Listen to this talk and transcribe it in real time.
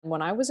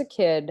when I was a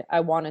kid,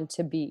 I wanted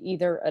to be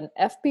either an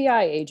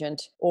FBI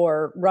agent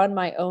or run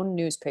my own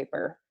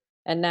newspaper.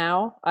 And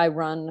now I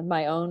run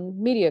my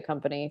own media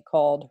company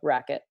called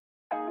Racket.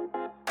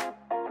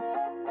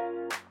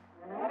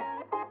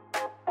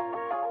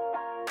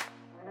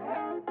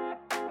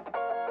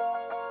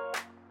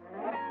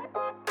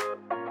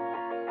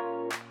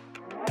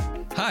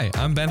 Hi,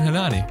 I'm Ben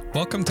Hanani.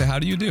 Welcome to How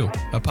Do You Do,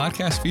 a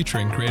podcast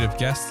featuring creative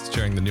guests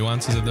sharing the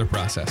nuances of their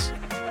process.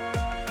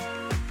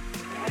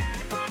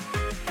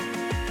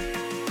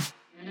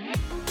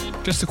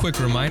 Just a quick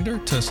reminder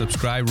to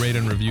subscribe, rate,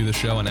 and review the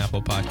show on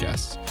Apple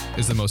Podcasts.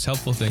 It's the most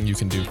helpful thing you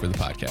can do for the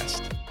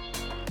podcast.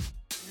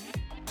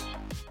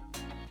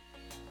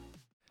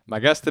 My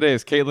guest today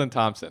is Caitlin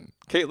Thompson.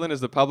 Caitlin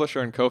is the publisher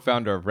and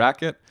co-founder of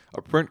Racket,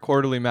 a print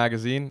quarterly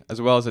magazine,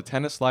 as well as a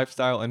tennis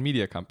lifestyle and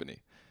media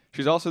company.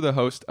 She's also the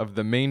host of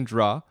The Main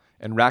Draw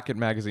and Racket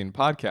Magazine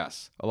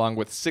podcasts, along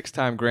with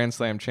six-time Grand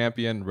Slam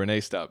champion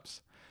Rennae Stubbs.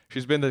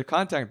 She's been the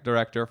content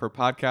director for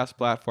podcast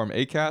platform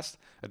Acast,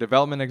 a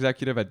development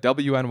executive at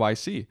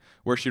WNYC,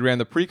 where she ran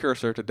the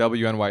precursor to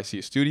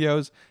WNYC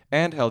Studios,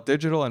 and held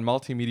digital and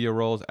multimedia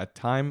roles at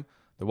Time,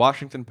 The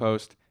Washington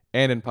Post,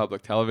 and in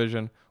public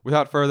television.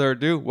 Without further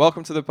ado,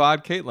 welcome to the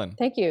pod, Caitlin.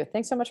 Thank you.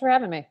 Thanks so much for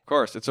having me. Of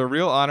course, it's a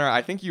real honor.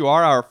 I think you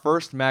are our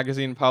first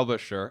magazine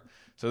publisher.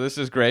 So this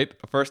is great,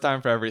 first time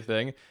for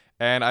everything.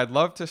 And I'd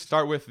love to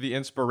start with the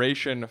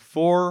inspiration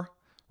for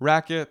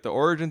Racket, the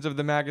origins of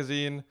the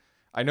magazine.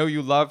 I know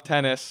you love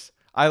tennis.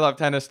 I love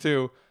tennis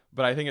too,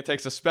 but I think it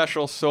takes a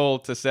special soul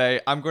to say,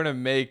 I'm going to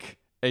make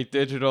a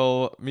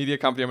digital media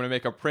company. I'm going to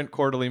make a print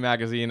quarterly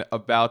magazine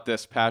about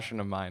this passion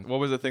of mine. What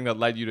was the thing that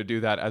led you to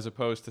do that as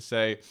opposed to,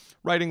 say,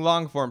 writing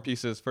long form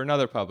pieces for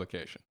another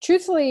publication?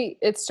 Truthfully,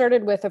 it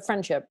started with a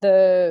friendship.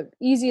 The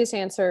easiest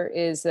answer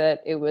is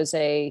that it was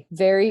a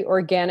very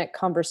organic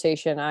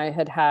conversation I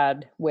had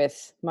had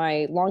with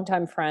my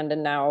longtime friend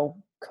and now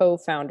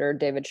co-founder,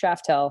 David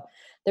Shaftel.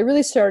 They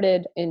really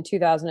started in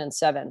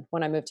 2007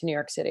 when I moved to New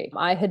York City.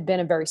 I had been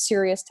a very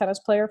serious tennis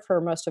player for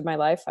most of my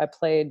life. I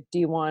played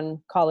D1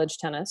 college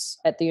tennis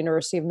at the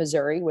University of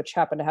Missouri, which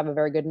happened to have a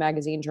very good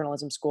magazine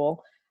journalism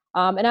school.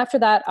 And after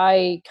that,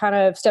 I kind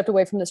of stepped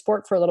away from the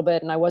sport for a little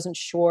bit, and I wasn't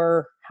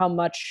sure how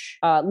much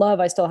love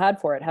I still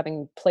had for it,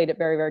 having played it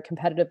very, very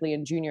competitively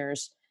in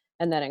juniors.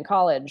 And then in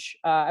college,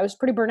 I was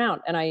pretty burnt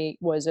out. And I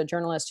was a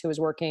journalist who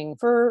was working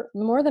for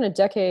more than a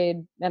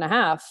decade and a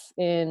half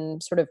in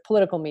sort of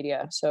political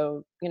media.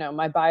 So,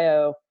 my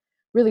bio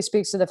really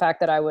speaks to the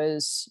fact that I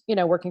was,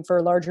 working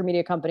for larger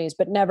media companies,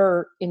 but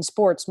never in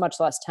sports, much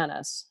less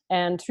tennis.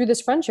 And through this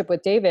friendship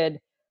with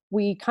David,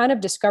 we kind of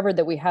discovered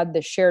that we had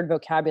this shared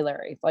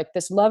vocabulary, like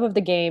this love of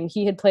the game.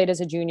 He had played as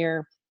a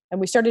junior,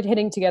 and we started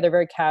hitting together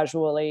very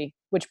casually,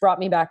 which brought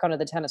me back onto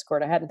the tennis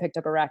court. I hadn't picked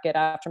up a racket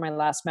after my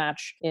last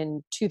match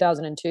in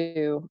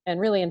 2002. And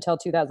really until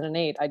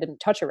 2008, I didn't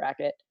touch a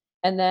racket.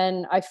 And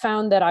then I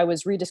found that I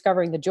was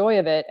rediscovering the joy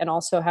of it and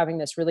also having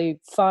this really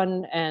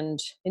fun and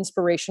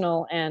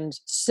inspirational and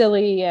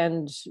silly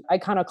and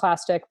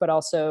iconoclastic, but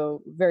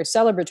also very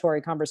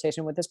celebratory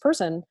conversation with this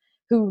person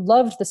who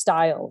loved the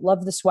style,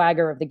 loved the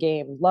swagger of the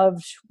game,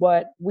 loved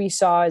what we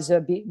saw as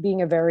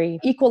being a very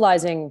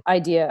equalizing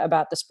idea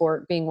about the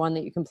sport, being one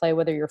that you can play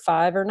whether you're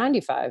 5 or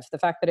 95, the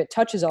fact that it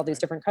touches all these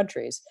different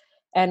countries.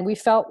 And we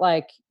felt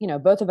like,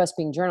 both of us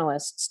being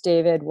journalists,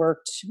 David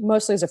worked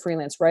mostly as a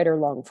freelance writer,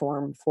 long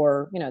form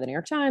for, the New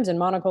York Times and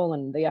Monocle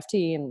and the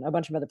FT and a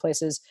bunch of other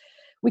places.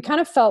 We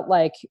kind of felt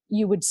like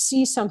you would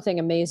see something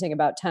amazing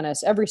about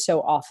tennis every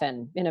so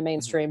often in a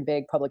mainstream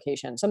big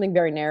publication, something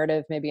very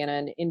narrative, maybe in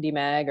an indie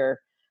mag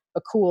or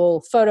a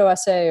cool photo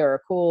essay or a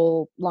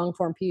cool long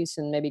form piece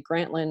and maybe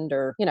Grantland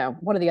or,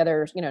 one of the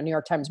other, New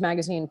York Times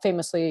Magazine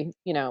famously,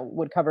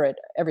 would cover it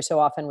every so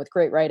often with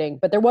great writing.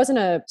 But there wasn't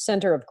a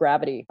center of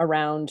gravity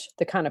around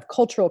the kind of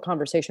cultural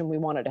conversation we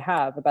wanted to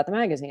have about the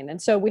magazine. And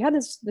so we had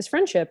this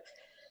friendship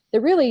that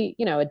really,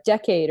 a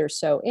decade or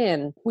so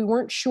in, we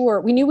weren't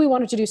sure. We knew we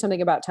wanted to do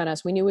something about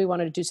tennis. We knew we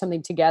wanted to do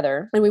something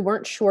together, and we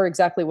weren't sure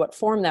exactly what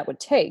form that would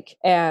take.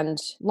 And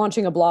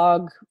launching a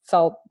blog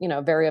felt,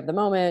 very of the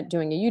moment.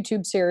 Doing a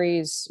YouTube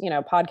series,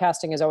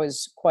 podcasting is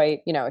always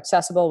quite,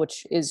 accessible,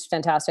 which is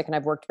fantastic. And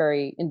I've worked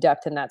very in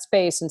depth in that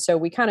space. And so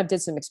we kind of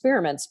did some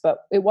experiments,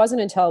 but it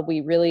wasn't until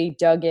we really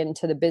dug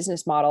into the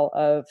business model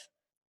of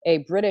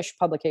a British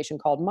publication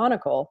called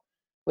Monocle,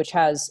 which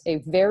has a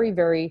very,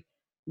 very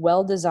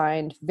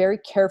well-designed, very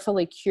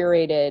carefully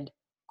curated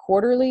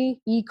quarterly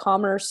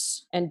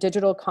e-commerce and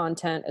digital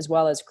content, as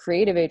well as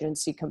creative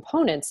agency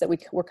components that we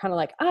were kind of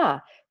like,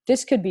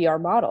 this could be our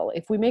model.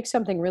 If we make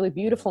something really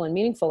beautiful and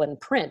meaningful in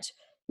print,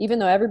 even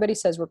though everybody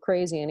says we're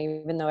crazy and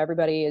even though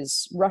everybody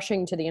is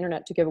rushing to the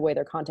internet to give away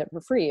their content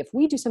for free, if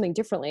we do something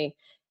differently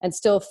and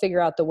still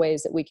figure out the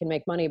ways that we can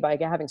make money by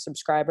having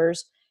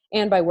subscribers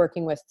and by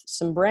working with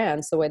some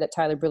brands the way that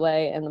Tyler Brule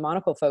and the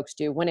Monocle folks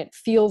do, when it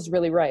feels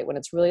really right, when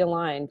it's really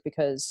aligned,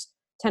 because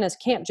tennis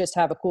can't just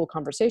have a cool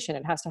conversation.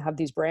 It has to have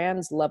these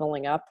brands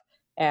leveling up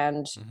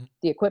and Hmm.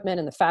 the equipment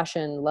and the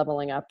fashion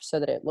leveling up so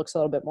that it looks a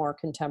little bit more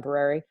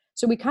contemporary.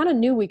 So we kind of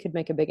knew we could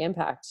make a big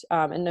impact.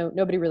 And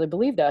nobody really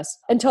believed us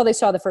until they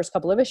saw the first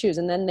couple of issues.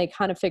 And then they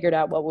kind of figured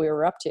out what we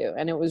were up to.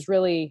 And it was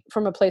really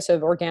from a place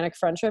of organic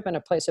friendship and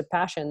a place of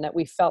passion that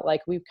we felt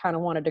like we kind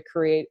of wanted to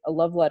create a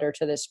love letter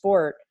to this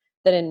sport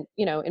that in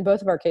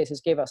both of our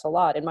cases gave us a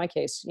lot. In my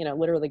case,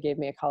 literally gave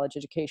me a college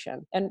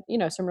education and,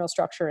 some real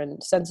structure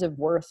and sense of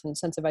worth and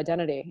sense of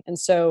identity. And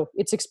so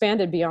it's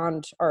expanded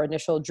beyond our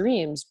initial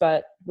dreams,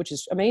 but which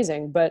is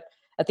amazing. But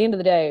at the end of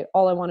the day,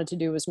 all I wanted to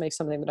do was make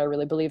something that I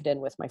really believed in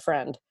with my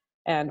friend.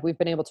 And we've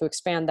been able to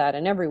expand that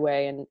in every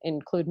way and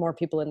include more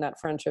people in that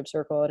friendship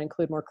circle and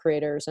include more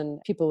creators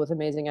and people with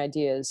amazing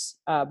ideas.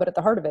 But at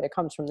the heart of it, it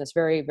comes from this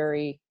very,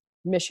 very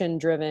mission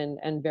driven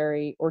and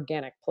very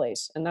organic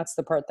place. And that's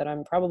the part that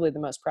I'm probably the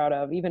most proud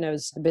of, even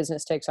as the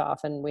business takes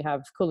off and we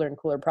have cooler and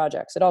cooler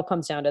projects. It all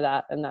comes down to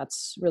that. And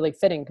that's really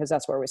fitting because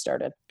that's where we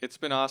started. It's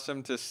been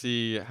awesome to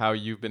see how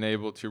you've been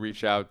able to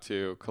reach out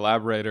to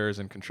collaborators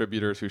and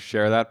contributors who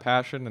share that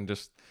passion and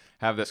just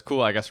have this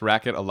cool, I guess,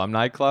 Racket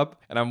alumni club.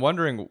 And I'm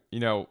wondering,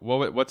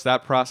 what's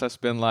that process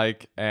been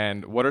like?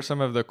 And what are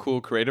some of the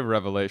cool creative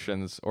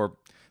revelations or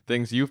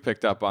things you've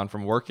picked up on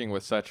from working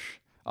with such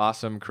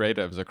awesome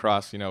creatives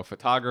across,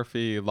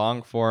 photography,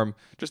 long form,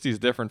 just these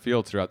different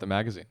fields throughout the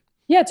magazine?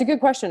 Yeah, it's a good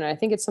question. I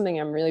think it's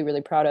something I'm really, really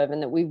proud of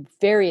and that we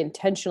very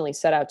intentionally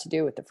set out to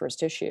do with the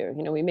first issue.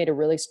 We made a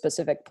really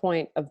specific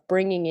point of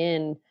bringing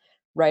in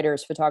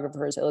writers,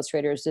 photographers,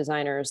 illustrators,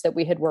 designers that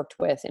we had worked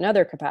with in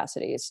other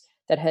capacities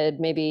that had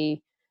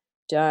maybe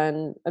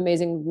done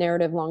amazing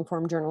narrative long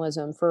form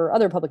journalism for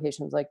other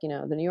publications like, the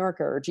New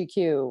Yorker or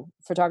GQ,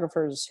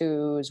 photographers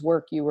whose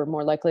work you were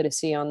more likely to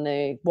see on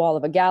the wall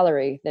of a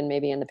gallery than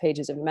maybe in the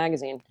pages of a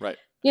magazine. Right.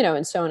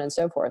 And so on and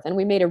so forth. And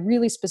we made a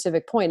really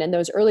specific point. And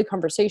those early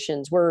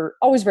conversations were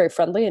always very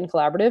friendly and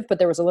collaborative, but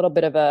there was a little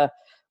bit of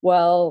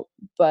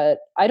but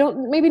I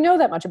don't maybe know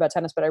that much about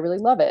tennis, but I really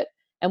love it.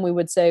 And we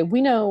would say,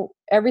 we know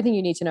everything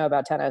you need to know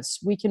about tennis.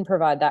 We can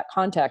provide that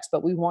context,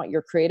 but we want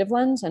your creative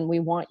lens and we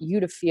want you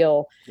to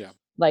feel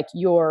like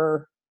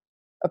your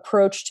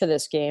approach to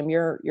this game,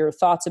 your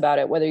thoughts about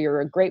it, whether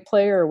you're a great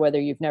player or whether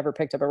you've never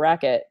picked up a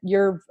racket,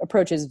 your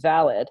approach is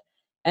valid.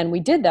 And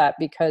we did that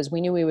because we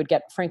knew we would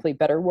get, frankly,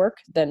 better work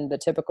than the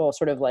typical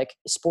sort of like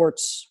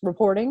sports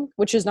reporting,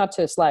 which is not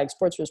to slag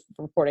sports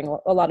reporting.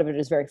 A lot of it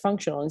is very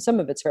functional and some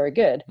of it's very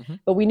good. Mm-hmm.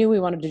 But we knew we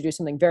wanted to do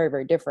something very,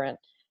 very different.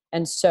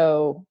 And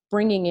so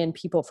bringing in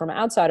people from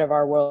outside of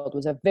our world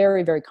was a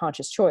very, very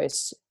conscious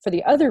choice for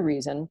the other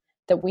reason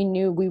that we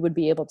knew we would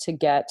be able to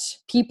get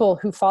people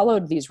who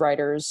followed these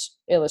writers,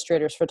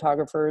 illustrators,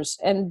 photographers,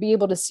 and be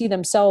able to see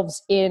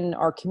themselves in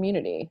our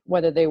community,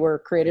 whether they were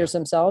creators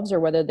themselves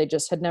or whether they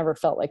just had never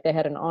felt like they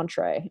had an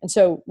entree. And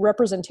so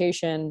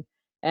representation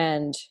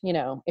and,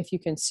 if you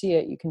can see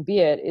it, you can be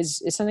it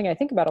is something I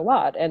think about a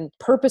lot. And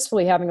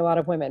purposefully having a lot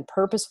of women,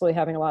 purposefully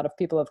having a lot of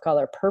people of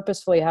color,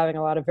 purposefully having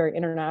a lot of very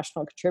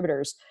international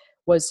contributors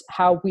was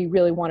how we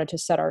really wanted to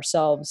set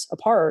ourselves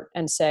apart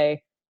and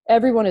say,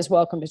 everyone is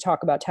welcome to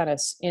talk about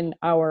tennis in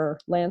our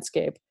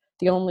landscape.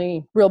 The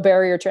only real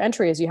barrier to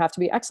entry is you have to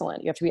be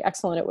excellent. You have to be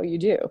excellent at what you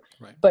do.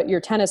 Right. But your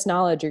tennis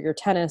knowledge or your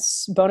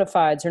tennis bona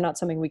fides are not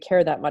something we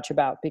care that much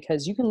about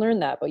because you can learn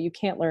that, but you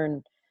can't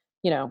learn,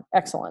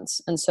 excellence.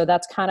 And so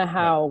that's kind of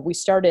how we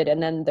started.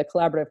 And then the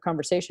collaborative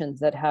conversations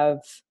that have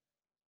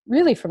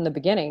really from the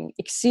beginning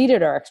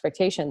exceeded our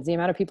expectations. The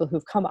amount of people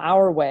who've come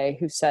our way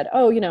who said,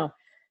 oh,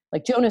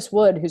 like Jonas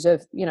Wood, who's a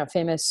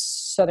famous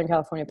Southern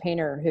California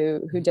painter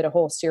who did a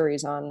whole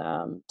series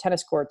on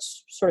tennis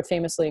courts, sort of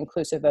famously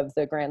inclusive of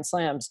the Grand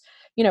Slams,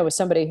 was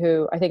somebody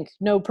who I think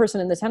no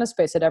person in the tennis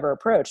space had ever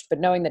approached, but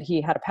knowing that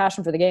he had a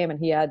passion for the game and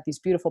he had these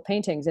beautiful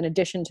paintings in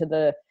addition to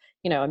the,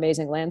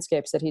 amazing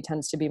landscapes that he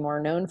tends to be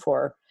more known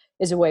for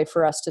is a way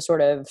for us to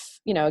sort of,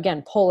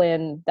 again, pull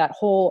in that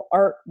whole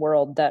art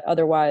world that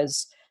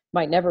otherwise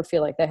might never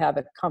feel like they have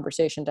a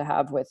conversation to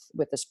have with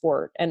the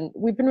sport. And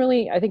we've been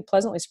really, I think,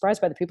 pleasantly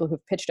surprised by the people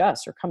who've pitched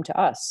us or come to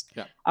us.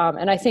 Yeah.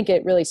 And I think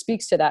it really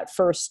speaks to that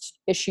first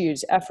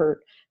issues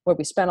effort where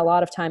we spent a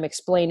lot of time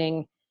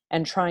explaining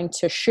and trying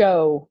to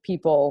show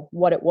people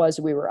what it was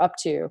we were up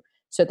to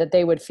so that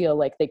they would feel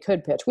like they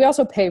could pitch. We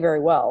also pay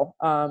very well,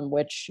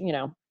 which,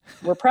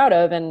 we're proud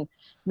of and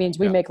means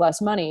we make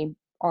less money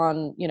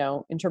on,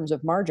 in terms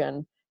of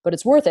margin, but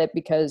it's worth it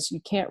because you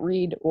can't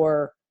read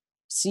or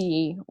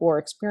see or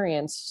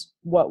experience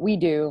what we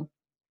do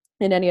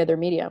in any other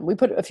medium. We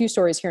put a few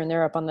stories here and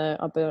there up on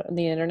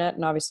the internet,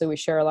 and obviously we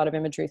share a lot of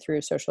imagery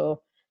through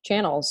social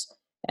channels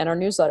and our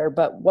newsletter.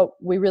 But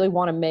what we really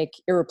want to make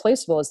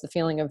irreplaceable is the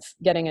feeling of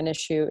getting an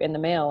issue in the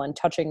mail and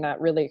touching that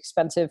really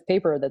expensive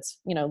paper that's,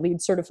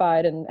 LEED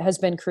certified and has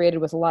been created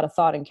with a lot of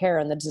thought and care.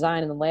 And the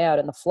design and the layout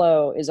and the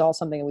flow is all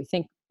something that we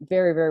think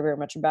very, very, very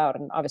much about.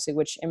 And obviously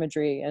which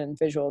imagery and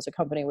visuals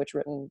accompany which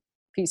written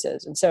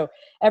pieces. And so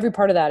every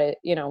part of that,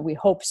 we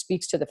hope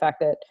speaks to the fact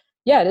that,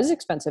 it is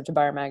expensive to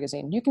buy our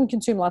magazine. You can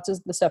consume lots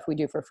of the stuff we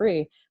do for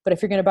free, but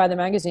if you're going to buy the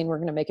magazine, we're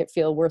going to make it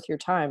feel worth your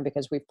time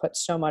because we've put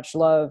so much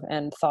love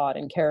and thought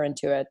and care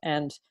into it.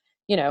 And,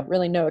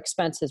 really no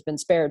expense has been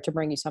spared to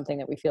bring you something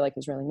that we feel like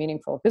is really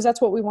meaningful, because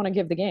that's what we want to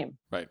give the game.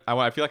 Right.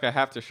 I feel like I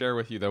have to share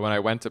with you that when I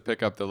went to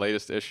pick up the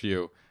latest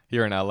issue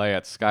here in LA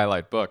at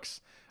Skylight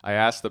Books, I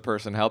asked the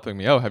person helping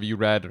me, "Oh, have you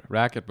read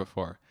Racket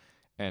before?"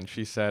 And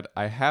she said,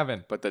 "I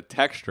haven't, but the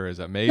texture is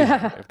amazing."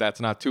 If that's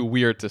not too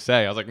weird to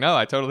say. I was like, "No,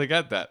 I totally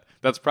get that.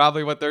 That's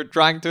probably what they're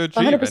trying to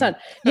achieve." 100%.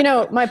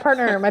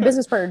 My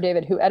business partner,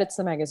 David, who edits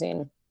the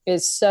magazine,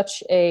 is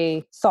such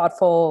a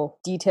thoughtful,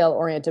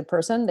 detail-oriented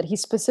person that he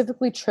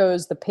specifically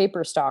chose the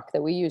paper stock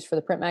that we use for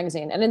the print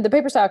magazine. And in the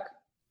paper stock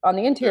on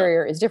the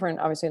interior is different,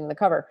 obviously, than the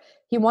cover.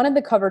 He wanted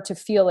the cover to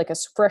feel like a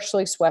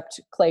freshly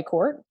swept clay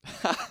court.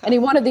 And he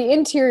wanted the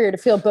interior to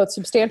feel both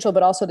substantial,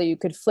 but also that you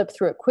could flip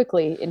through it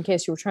quickly in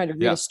case you were trying to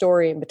read a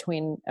story in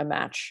between a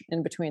match,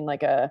 in between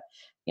like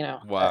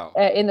Wow.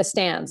 In the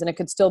stands, and it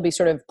could still be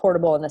sort of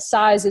portable. And the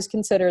size is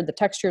considered, the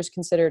texture is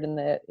considered, and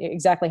the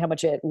exactly how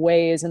much it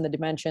weighs and the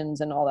dimensions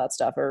and all that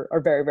stuff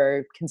are very,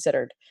 very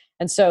considered.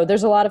 And so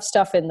there's a lot of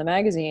stuff in the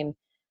magazine,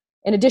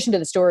 in addition to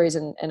the stories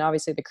and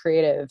obviously the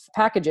creative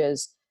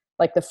packages,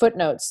 like the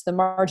footnotes, the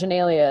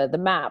marginalia, the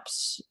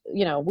maps.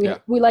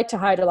 We like to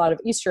hide a lot of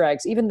Easter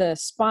eggs. Even the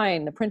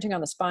spine, the printing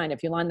on the spine,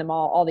 if you line them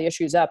all the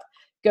issues up,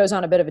 goes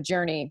on a bit of a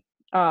journey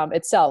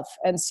itself.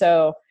 And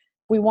so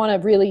we want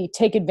to really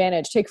take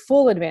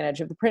full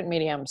advantage of the print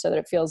medium, so that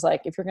it feels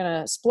like if you're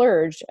going to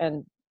splurge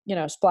and,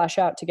 splash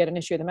out to get an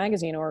issue of the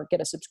magazine or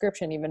get a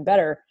subscription, even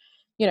better,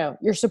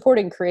 you're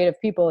supporting creative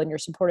people and you're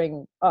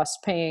supporting us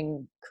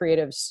paying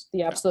creatives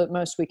the absolute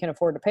most we can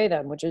afford to pay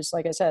them, which is,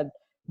 like I said,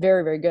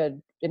 very, very good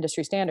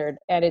industry standard.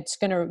 And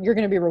you're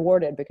going to be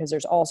rewarded because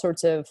there's all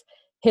sorts of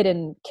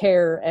hidden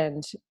care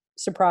and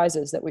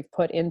surprises that we've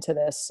put into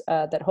this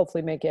that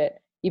hopefully make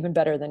it even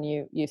better than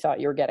you thought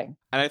you were getting.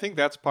 And I think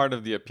that's part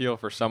of the appeal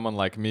for someone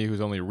like me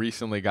who's only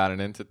recently gotten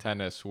into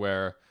tennis,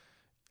 where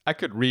I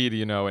could read,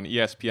 an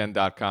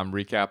ESPN.com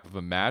recap of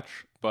a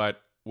match,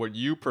 but what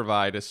you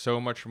provide is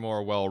so much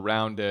more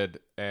well-rounded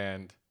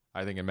and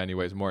I think in many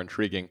ways more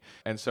intriguing.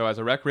 And so as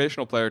a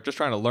recreational player just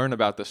trying to learn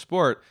about the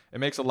sport, it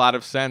makes a lot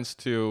of sense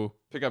to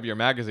pick up your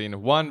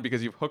magazine. One,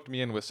 because you've hooked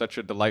me in with such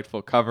a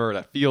delightful cover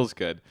that feels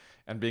good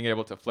and being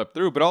able to flip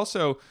through. But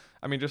also,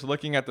 just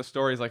looking at the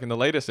stories like in the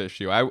latest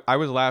issue, I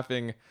was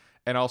laughing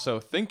and also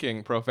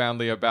thinking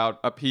profoundly about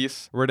a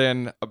piece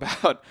written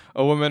about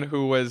a woman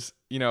who was,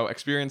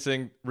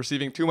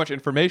 receiving too much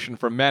information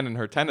from men in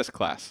her tennis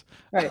class.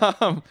 Right.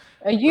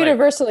 A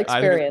universal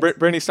experience.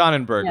 Brittany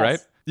Sonnenberg, yes. Right?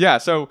 Yeah.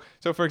 So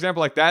for example,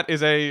 like that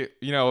is a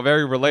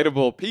very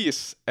relatable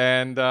piece.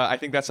 And I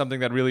think that's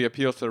something that really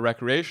appeals to the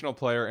recreational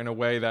player in a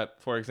way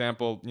that, for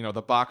example,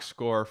 the box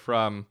score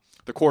from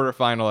the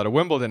quarterfinal at a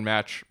Wimbledon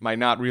match might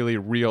not really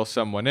reel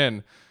someone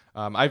in.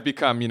 I've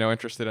become,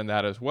 interested in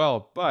that as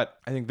well. But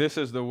I think this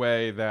is the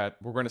way that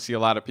we're going to see a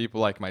lot of people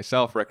like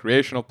myself,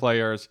 recreational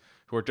players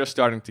who are just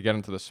starting to get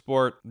into the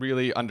sport,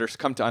 really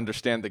come to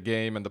understand the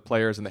game and the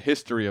players and the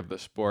history of the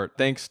sport,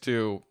 thanks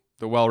to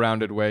the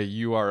well-rounded way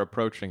you are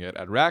approaching it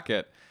at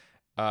Racket.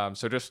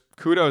 So just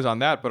kudos on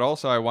that. But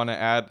also I want to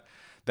add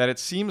that it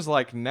seems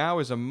like now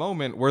is a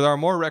moment where there are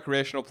more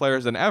recreational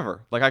players than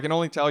ever. Like I can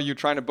only tell you,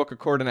 trying to book a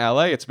court in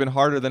LA, it's been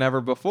harder than ever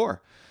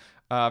before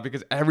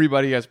because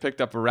everybody has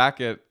picked up a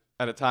racket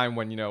at a time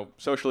when,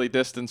 socially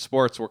distanced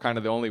sports were kind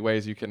of the only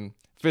ways you can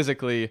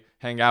physically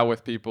hang out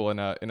with people in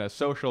a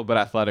social but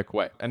athletic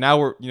way. And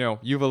now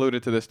you've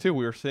alluded to this too.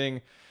 We're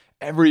seeing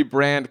every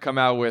brand come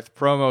out with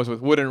promos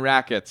with wooden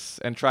rackets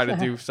and try to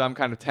do some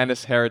kind of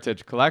tennis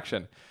heritage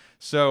collection.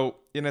 So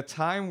in a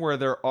time where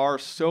there are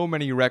so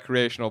many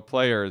recreational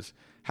players,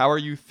 how are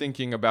you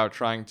thinking about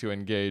trying to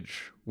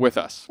engage with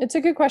us? It's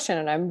a good question.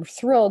 And I'm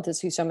thrilled to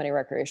see so many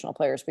recreational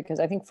players, because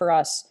I think for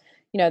us,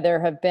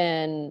 there have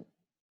been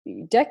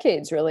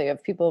decades really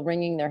of people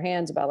wringing their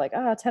hands about like,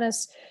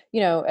 tennis,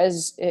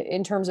 as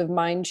in terms of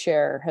mind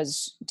share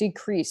has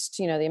decreased.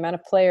 The amount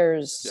of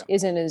players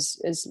isn't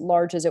as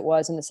large as it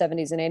was in the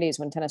 70s and 80s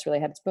when tennis really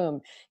had its boom.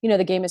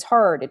 The game is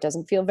hard. It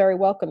doesn't feel very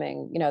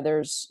welcoming.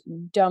 There's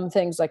dumb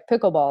things like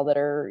pickleball that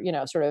are,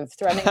 sort of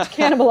threatening to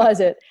cannibalize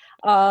it.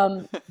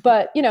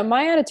 But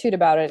my attitude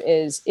about it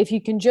is, if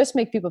you can just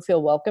make people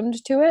feel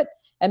welcomed to it,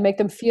 and make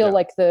them feel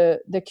like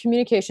the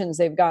communications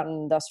they've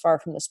gotten thus far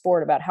from the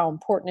sport about how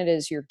important it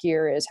is your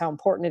gear is, how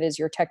important it is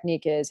your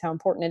technique is, how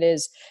important it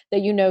is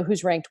that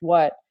who's ranked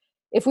what.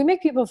 If we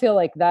make people feel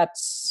like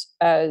that's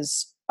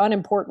as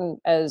unimportant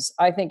as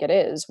I think it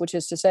is, which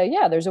is to say,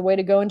 there's a way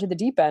to go into the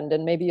deep end,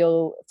 and maybe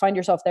you'll find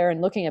yourself there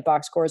and looking at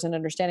box scores and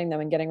understanding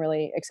them and getting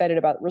really excited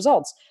about the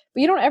results.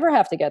 But you don't ever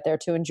have to get there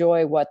to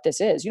enjoy what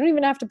this is. You don't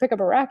even have to pick up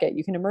a racket.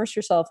 You can immerse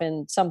yourself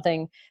in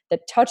something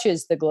that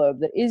touches the globe,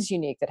 that is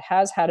unique, that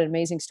has had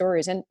amazing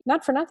stories. And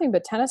not for nothing,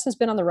 but tennis has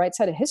been on the right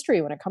side of history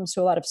when it comes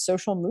to a lot of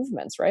social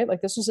movements, right?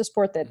 Like this was a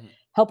sport that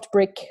helped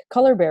break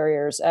color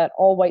barriers at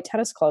all white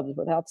tennis clubs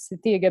with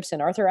Thea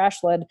Gibson. Arthur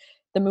Ashe led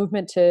the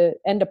movement to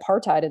end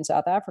apartheid in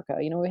South Africa.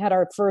 We had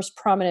our first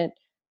prominent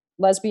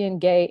lesbian,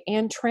 gay,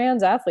 and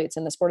trans athletes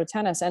in the sport of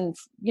tennis. And,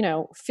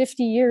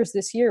 50 years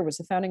this year was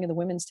the founding of the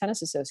Women's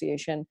Tennis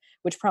Association,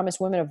 which promised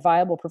women a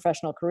viable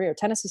professional career.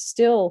 Tennis is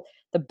still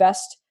the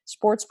best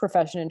sports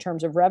profession in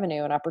terms of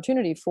revenue and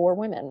opportunity for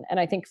women. And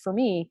I think for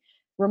me,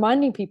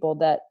 reminding people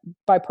that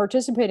by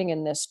participating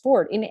in this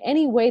sport in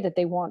any way that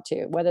they want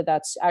to, whether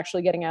that's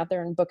actually getting out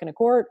there and booking a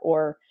court,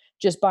 or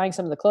just buying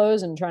some of the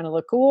clothes and trying to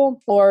look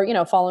cool, or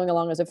following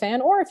along as a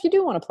fan, or if you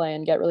do want to play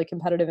and get really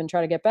competitive and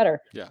try to get better,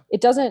 Yeah. it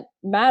doesn't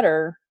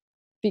matter,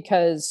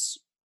 because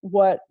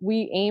what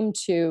we aim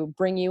to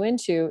bring you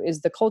into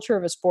is the culture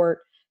of a sport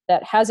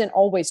that hasn't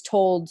always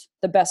told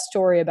the best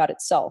story about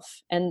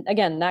itself. And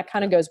again, that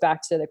kind of goes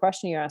back to the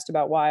question you asked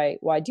about why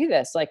do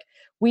this? Like,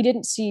 we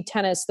didn't see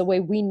tennis the way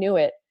we knew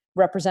it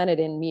represented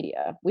in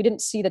media. We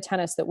didn't see the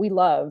tennis that we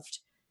loved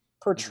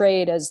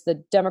portrayed as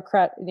the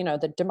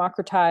the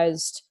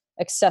democratized,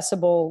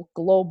 accessible,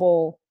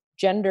 global,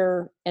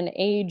 gender and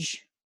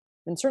age,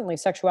 and certainly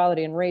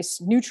sexuality and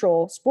race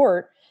neutral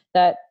sport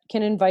that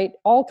can invite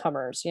all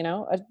comers.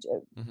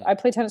 I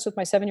play tennis with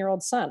my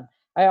 7-year-old son.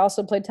 I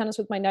also played tennis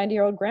with my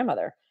 90-year-old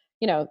grandmother.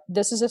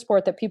 This is a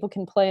sport that people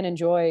can play and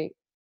enjoy.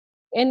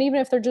 And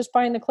even if they're just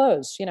buying the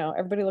clothes,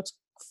 everybody looks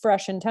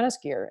fresh in tennis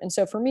gear. And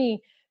so for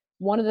me,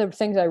 one of the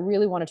things I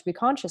really wanted to be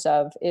conscious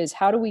of is,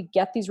 how do we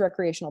get these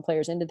recreational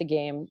players into the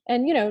game?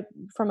 And,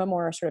 from a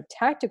more sort of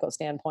tactical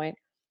standpoint,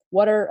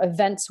 what are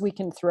events we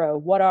can throw?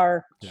 What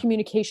are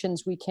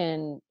communications we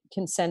can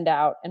send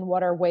out? And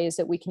what are ways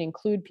that we can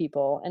include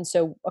people? And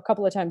so a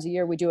couple of times a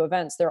year we do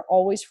events. They're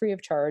always free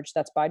of charge.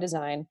 That's by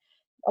design.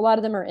 A lot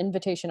of them are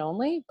invitation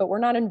only, but we're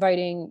not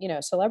inviting,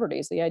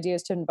 celebrities. The idea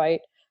is to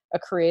invite a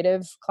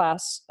creative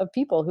class of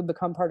people who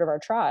become part of our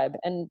tribe.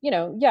 And,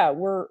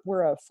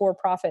 we're a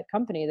for-profit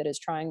company that is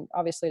trying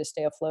obviously to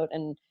stay afloat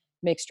and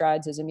make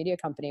strides as a media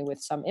company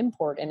with some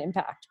import and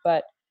impact.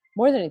 But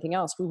more than anything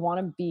else, we want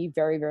to be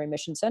very, very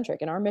mission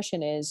centric. And our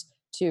mission is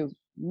to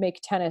make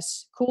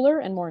tennis cooler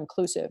and more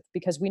inclusive,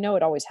 because we know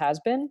it always has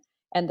been.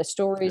 And the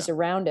stories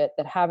around it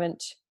that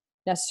haven't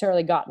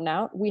necessarily gotten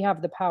out, we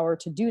have the power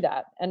to do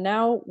that. And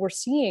now we're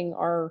seeing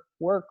our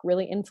work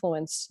really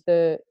influence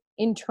the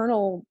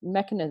internal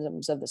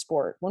mechanisms of the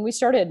sport. When we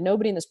started,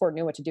 nobody in the sport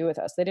knew what to do with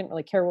us. They didn't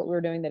really care what we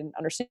were doing. They didn't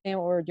understand what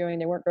we were doing.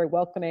 They weren't very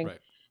welcoming. Right.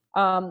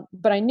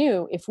 But I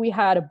knew if we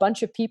had a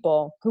bunch of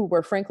people who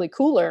were frankly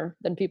cooler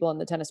than people in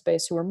the tennis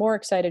space, who were more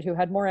excited, who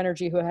had more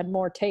energy, who had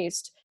more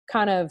taste,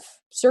 kind of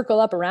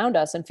circle up around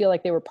us and feel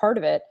like they were part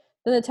of it,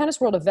 then the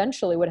tennis world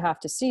eventually would have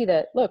to see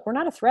that, look, we're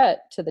not a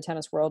threat to the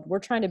tennis world. We're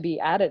trying to be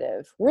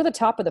additive. We're the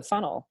top of the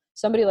funnel.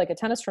 Somebody like a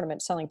tennis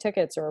tournament selling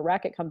tickets, or a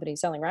racket company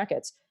selling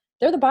rackets,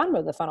 they're the bottom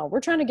of the funnel.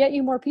 We're trying to get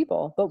you more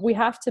people, but we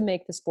have to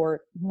make the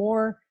sport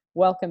more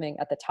welcoming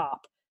at the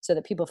top, so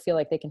that people feel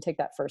like they can take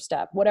that first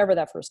step, whatever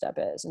that first step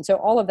is. And so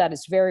all of that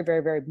is very,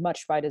 very, very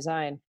much by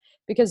design,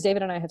 because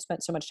David and I have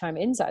spent so much time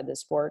inside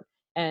this sport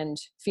and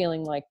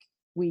feeling like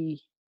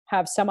we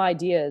have some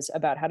ideas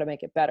about how to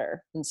make it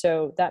better. And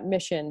so that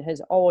mission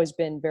has always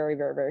been very,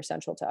 very, very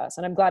central to us.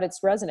 And I'm glad it's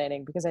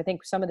resonating, because I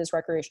think some of this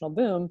recreational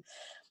boom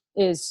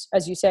is,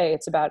 as you say,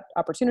 it's about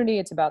opportunity.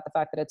 It's about the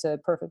fact that it's a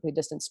perfectly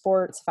distant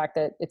sport. It's the fact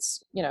that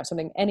it's,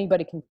 something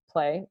anybody can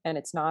play, and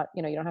it's not,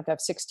 you don't have to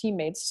have 6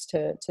 teammates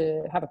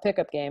to have a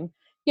pickup game,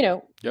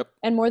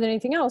 And more than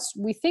anything else,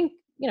 we think,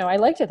 I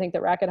like to think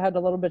that racket had a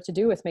little bit to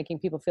do with making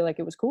people feel like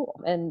it was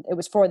cool, and it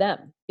was for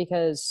them,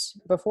 because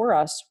before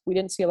us, we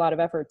didn't see a lot of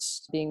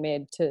efforts being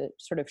made to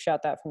sort of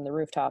shout that from the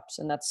rooftops.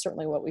 And that's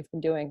certainly what we've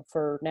been doing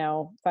for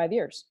now 5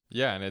 years.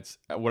 Yeah, and it's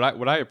what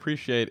I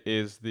appreciate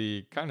is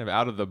the kind of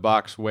out of the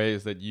box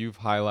ways that you've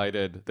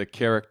highlighted the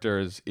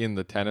characters in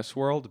the tennis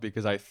world,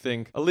 because I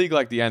think a league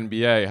like the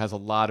NBA has a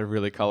lot of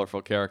really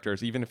colorful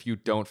characters. Even if you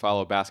don't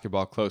follow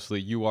basketball closely,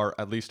 you are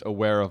at least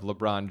aware of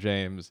LeBron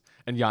James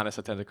and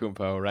Giannis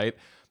Antetokounmpo, right?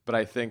 But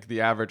I think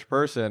the average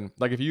person,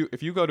 like if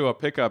you go to a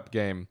pickup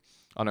game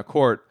on a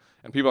court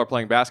and people are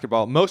playing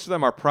basketball, most of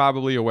them are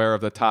probably aware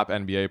of the top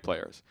NBA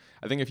players.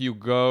 I think if you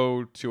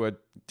go to a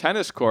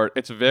tennis court,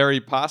 it's very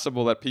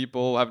possible that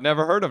people have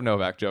never heard of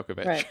Novak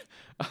Djokovic.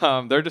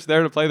 Right. They're just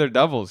there to play their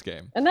doubles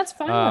game. And that's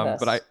fine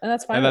with us. And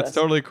that's fine and with that's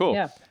us. totally cool.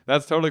 Yeah.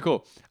 That's totally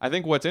cool. I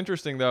think what's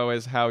interesting, though,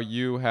 is how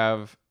you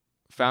have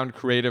found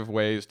creative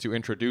ways to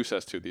introduce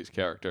us to these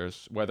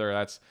characters, whether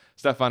that's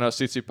Stefanos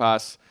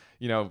Tsitsipas,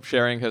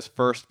 sharing his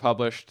first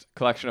published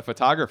collection of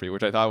photography,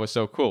 which I thought was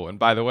so cool. And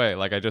by the way,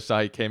 like, I just saw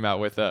he came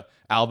out with an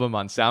album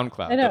on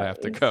SoundCloud that I have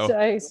to go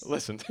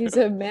listen to. He's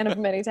a man of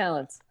many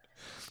talents.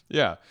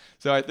 Yeah.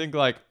 So I think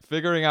like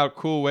figuring out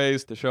cool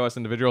ways to show us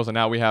individuals. And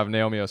now we have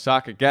Naomi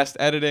Osaka guest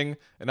editing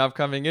an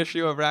upcoming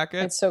issue of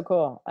Racket. It's so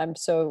cool. I'm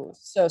so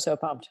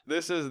pumped.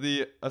 This is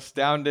the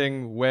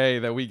astounding way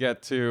that we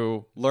get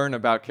to learn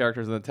about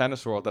characters in the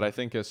tennis world that I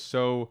think is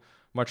so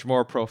much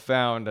more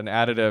profound and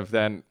additive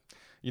than,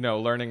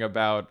 learning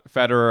about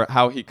Federer,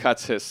 how he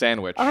cuts his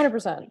sandwich.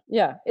 100%.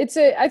 Yeah.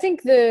 I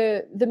think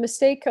the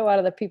mistake a lot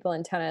of the people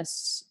in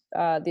tennis,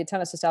 the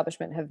tennis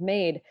establishment have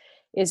made,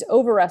 is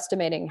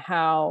overestimating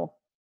how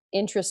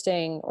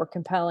interesting or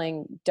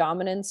compelling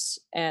dominance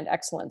and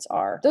excellence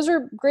are. Those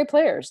are great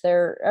players.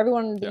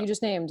 Everyone that Yeah. you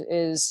just named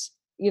is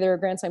either a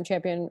Grand Slam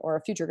champion or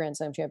a future Grand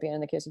Slam champion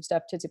in the case of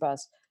Steph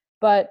Tsitsipas.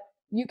 But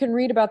you can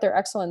read about their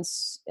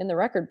excellence in the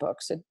record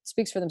books. It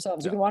speaks for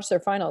themselves. You Yeah. can watch their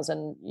finals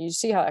and you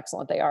see how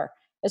excellent they are.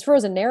 As far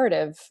as a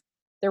narrative,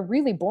 they're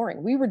really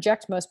boring. We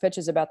reject most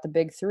pitches about the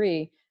big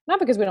three, not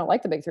because we don't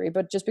like the big three,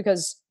 but just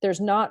because there's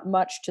not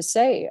much to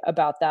say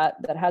about that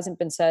hasn't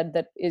been said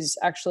that is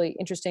actually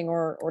interesting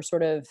or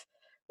sort of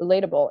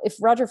relatable. If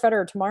Roger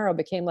Federer tomorrow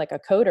became like a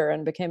coder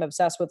and became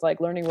obsessed with like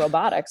learning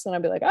robotics, then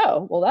I'd be like,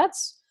 oh, well,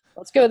 let's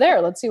go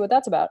there. Let's see what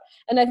that's about.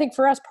 And I think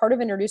for us, part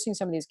of introducing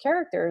some of these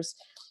characters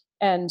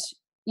and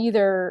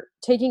either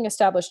taking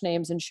established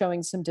names and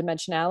showing some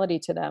dimensionality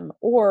to them,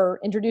 or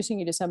introducing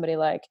you to somebody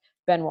like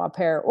Benoit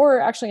Paire,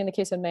 or actually in the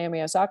case of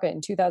Naomi Osaka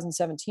in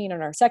 2017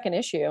 on our second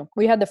issue,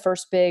 we had the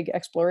first big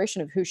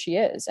exploration of who she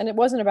is. And it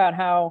wasn't about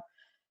how,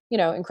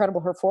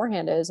 incredible her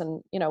forehand is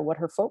and, what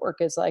her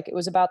footwork is like. It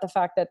was about the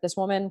fact that this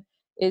woman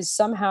is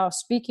somehow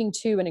speaking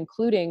to and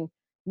including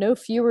no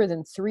fewer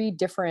than 3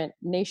 different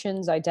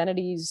nations,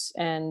 identities,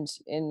 and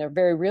in a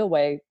very real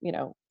way,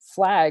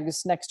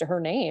 flags next to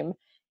her name,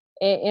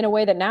 in a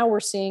way that now we're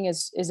seeing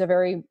is a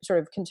very sort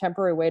of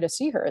contemporary way to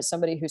see her as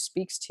somebody who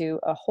speaks to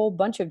a whole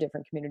bunch of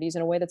different communities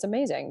in a way that's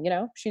amazing.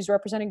 She's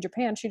representing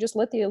Japan. She just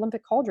lit the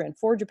Olympic cauldron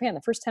for Japan, the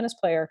first tennis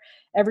player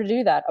ever to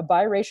do that, a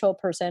biracial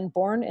person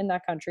born in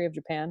that country of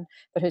Japan,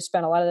 but who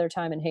spent a lot of their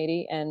time in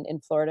Haiti and in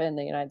Florida in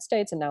the United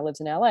States and now lives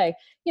in LA.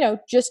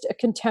 Just a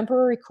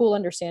contemporary, cool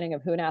understanding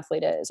of who an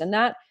athlete is. And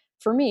that,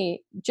 for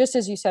me, just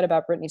as you said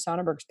about Brittany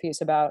Sonnenberg's piece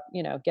about,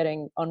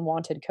 getting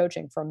unwanted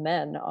coaching from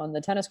men on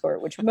the tennis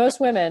court, which most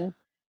women,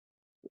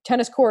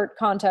 tennis court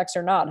context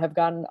or not, have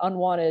gotten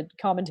unwanted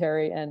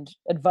commentary and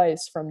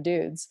advice from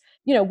dudes.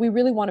 We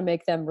really want to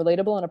make them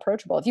relatable and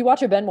approachable. If you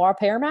watch a Benoit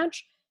Paire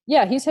match,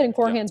 yeah, he's hitting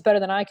forehands better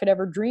than I could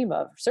ever dream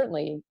of.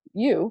 Certainly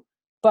you,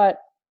 but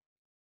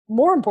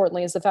more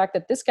importantly is the fact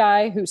that this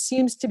guy who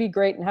seems to be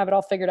great and have it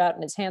all figured out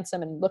and is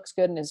handsome and looks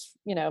good in his,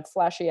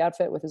 flashy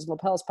outfit with his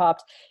lapels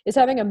popped is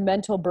having a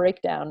mental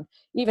breakdown,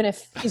 even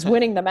if he's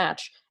winning the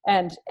match.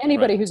 And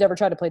anybody who's ever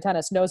tried to play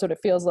tennis knows what it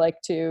feels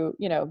like to,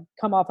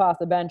 come off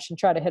the bench and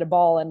try to hit a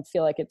ball and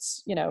feel like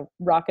it's,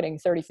 rocketing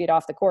 30 feet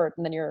off the court.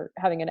 And then you're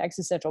having an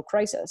existential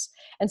crisis.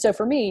 And so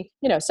for me,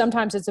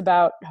 sometimes it's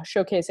about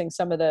showcasing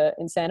some of the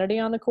insanity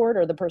on the court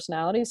or the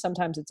personalities.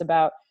 Sometimes it's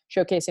about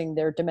showcasing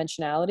their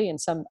dimensionality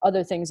and some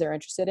other things they're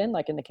interested in,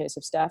 like in the case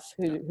of Steph,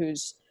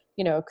 who's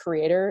a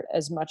creator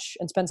as much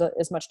and spends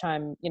as much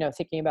time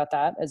thinking about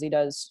that as he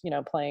does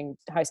playing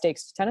high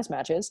stakes tennis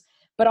matches.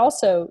 But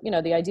also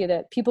the idea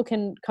that people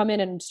can come in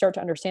and start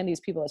to understand these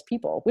people as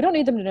people. We don't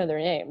need them to know their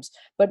names,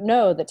 but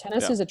know that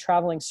tennis is a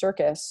traveling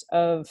circus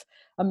of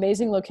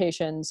amazing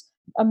locations,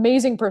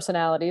 amazing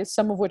personalities,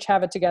 some of which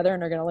have it together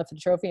and are going to lift the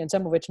trophy and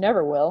some of which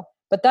never will.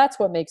 But that's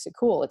what makes it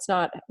cool. It's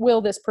not,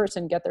 will this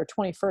person get their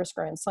 21st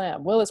Grand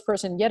Slam? Will this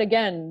person yet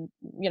again,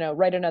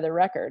 write another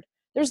record?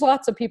 There's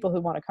lots of people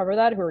who want to cover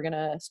that, who are going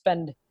to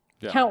spend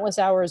countless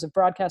hours of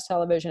broadcast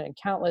television and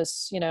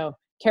countless,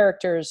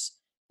 characters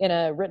in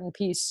a written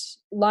piece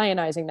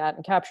lionizing that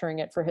and capturing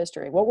it for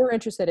history. What we're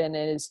interested in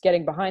is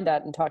getting behind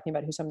that and talking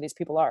about who some of these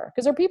people are,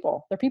 because they're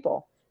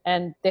people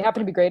and they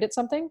happen to be great at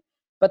something,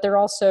 but they're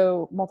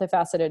also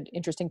multifaceted,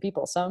 interesting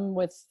people, some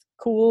with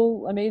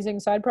cool, amazing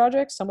side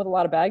projects, some with a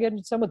lot of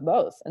baggage, some with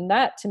both. And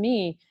that, to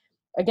me,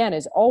 again,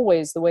 is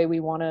always the way we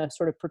want to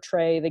sort of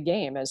portray the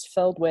game, as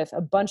filled with a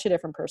bunch of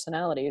different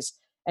personalities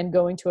and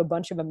going to a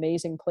bunch of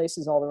amazing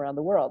places all around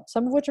the world,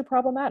 some of which are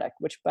problematic,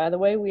 which, by the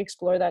way, we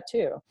explore that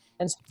too.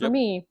 And so for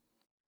me,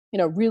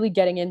 really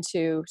getting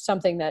into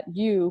something that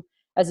you,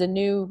 as a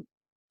new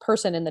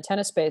person in the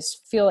tennis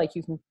space, feel like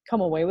you can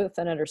come away with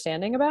an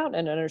understanding about,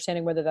 and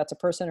understanding whether that's a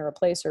person or a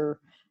place or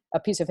a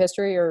piece of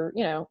history, or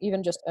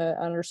even just an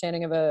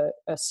understanding of a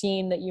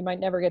scene that you might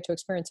never get to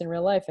experience in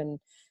real life, and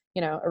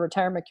a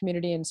retirement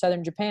community in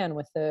southern Japan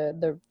with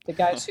the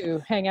guys who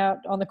hang out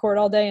on the court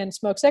all day and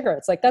smoke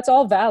cigarettes. Like, that's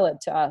all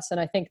valid to us, and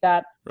I think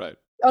that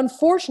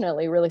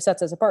unfortunately really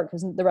sets us apart,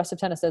 because the rest of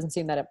tennis doesn't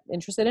seem that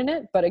interested in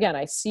it. But again,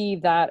 I see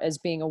that as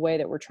being a way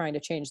that we're trying to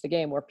change the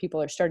game, where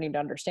people are starting to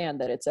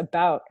understand that it's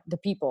about the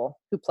people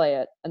who play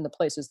it and the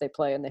places they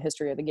play and the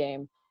history of the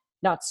game,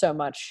 not so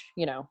much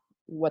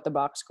what the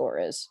box score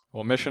is.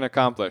 Well, mission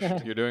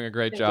accomplished. You're doing a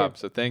great job.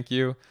 You. So thank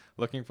you.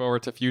 Looking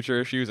forward to future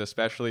issues,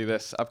 especially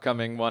this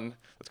upcoming one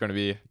that's going to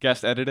be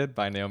guest edited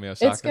by Naomi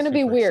Osaka. It's going to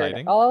be weird.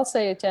 Exciting. All I'll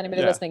say to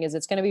anybody listening is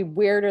it's going to be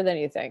weirder than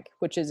you think,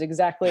 which is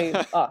exactly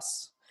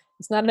us.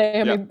 It's not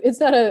Naomi. It's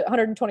not a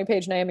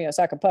 120-page Naomi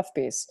Osaka puff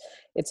piece.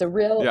 It's a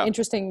real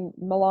interesting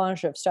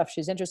melange of stuff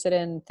she's interested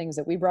in, things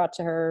that we brought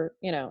to her.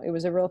 It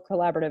was a real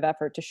collaborative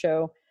effort to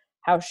show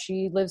how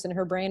she lives in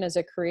her brain as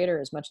a creator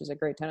as much as a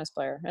great tennis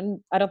player.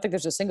 And I don't think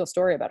there's a single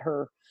story about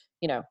her,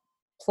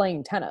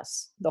 playing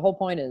tennis. The whole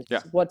point is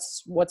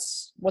what's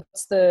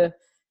the,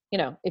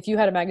 if you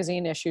had a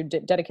magazine issue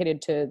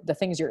dedicated to the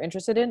things you're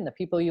interested in, the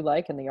people you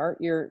like, and the art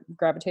you're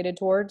gravitated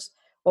towards,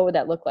 what would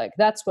that look like?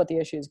 That's what the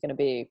issue is going to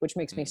be, which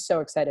makes me so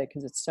excited,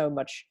 because it's so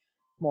much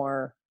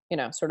more,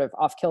 sort of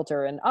off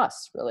kilter and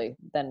us really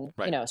than,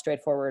 Right.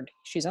 straightforward.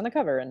 She's on the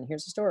cover and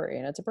here's a story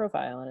and it's a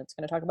profile and it's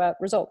going to talk about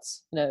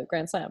results in a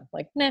Grand Slam.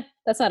 Like, nah,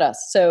 that's not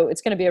us. So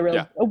it's going to be a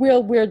Yeah.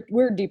 real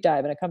weird deep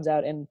dive, and it comes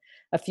out in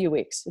a few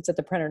weeks. It's at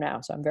the printer now,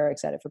 so I'm very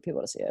excited for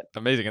people to see it.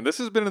 Amazing. And this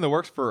has been in the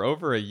works for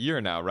over a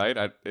year now, right?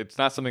 It's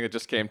not something that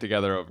just came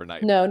together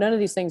overnight. No, none of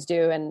these things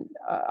do. And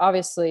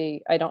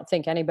obviously, I don't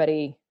think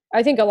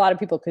I think a lot of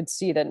people could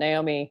see that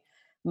Naomi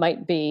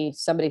might be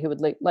somebody who would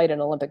light an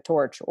Olympic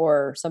torch,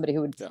 or somebody who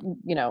would,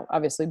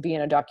 obviously be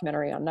in a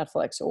documentary on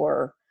Netflix,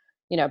 or,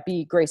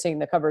 be gracing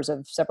the covers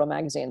of several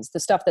magazines. The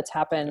stuff that's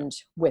happened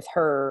with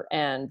her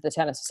and the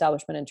tennis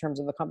establishment in terms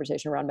of a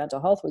conversation around mental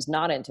health was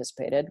not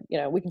anticipated.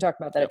 We can talk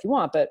about that if you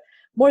want, but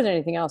more than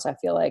anything else, I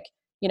feel like,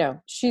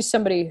 she's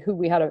somebody who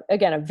we had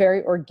a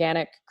very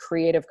organic,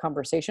 creative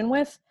conversation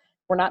with.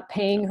 We're not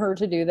paying her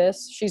to do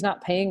this. She's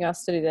not paying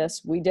us to do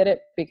this. We did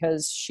it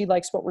because she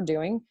likes what we're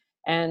doing.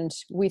 And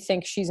we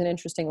think she's an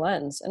interesting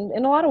lens. And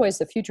in a lot of ways,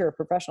 the future of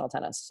professional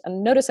tennis.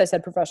 And notice I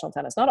said professional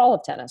tennis, not all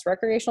of tennis,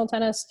 recreational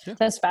tennis,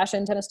 tennis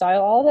fashion, tennis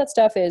style, all of that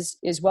stuff is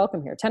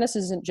welcome here. Tennis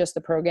isn't just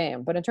the pro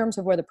game, but in terms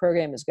of where the pro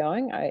game is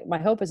going, my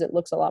hope is it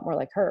looks a lot more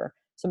like her.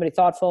 Somebody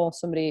thoughtful,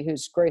 somebody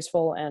who's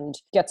graceful and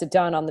gets it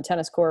done on the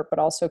tennis court, but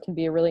also can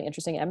be a really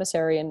interesting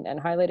emissary and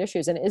highlight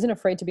issues and isn't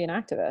afraid to be an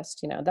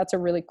activist. That's a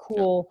really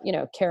cool,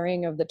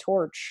 carrying of the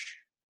torch,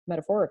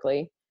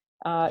 metaphorically,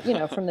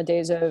 from the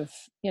days of,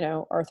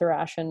 Arthur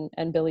Ashe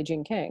and Billie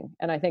Jean King.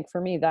 And I think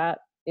for me, that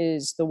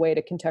is the way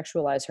to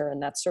contextualize her.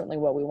 And that's certainly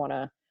what we want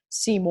to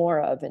see more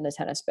of in the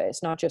tennis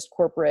space, not just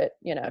corporate,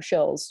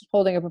 shills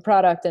holding up a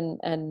product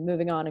and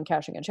moving on and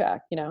cashing a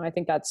check. I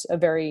think that's a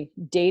very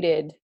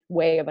dated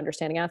way of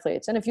understanding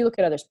athletes. And if you look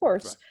at other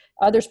sports,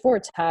 other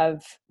sports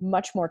have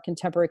much more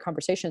contemporary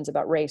conversations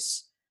about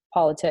race,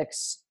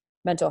 politics,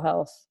 mental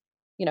health,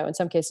 in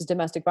some cases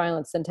domestic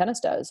violence, than tennis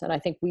does. And I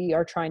think we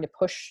are trying to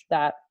push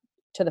that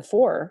to the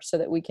fore so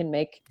that we can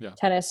make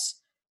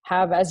tennis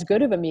have as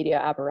good of a media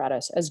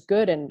apparatus, as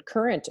good and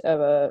current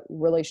of a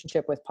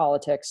relationship with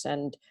politics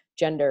and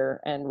gender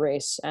and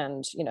race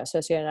and,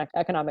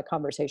 socioeconomic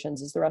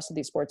conversations as the rest of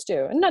these sports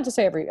do. And not to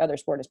say every other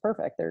sport is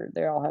perfect.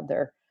 They all have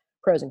their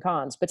pros and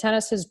cons, but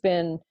tennis has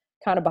been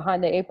kind of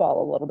behind the eight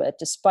ball a little bit,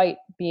 despite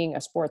being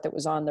a sport that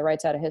was on the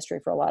right side of history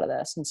for a lot of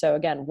this. And so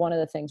again, one of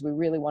the things we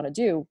really want to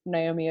do,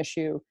 Naomi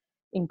Issue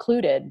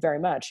included very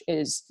much,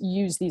 is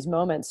use these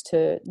moments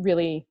to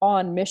really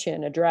on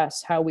mission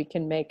address how we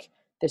can make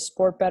this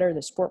sport better,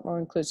 the sport more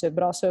inclusive,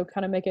 but also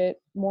kind of make it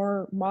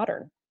more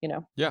modern.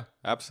 Yeah,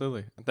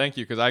 absolutely. Thank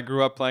you. Because I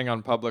grew up playing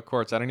on public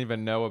courts. I didn't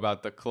even know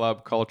about the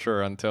club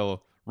culture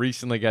until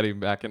recently getting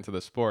back into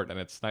the sport. And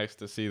it's nice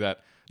to see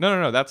that,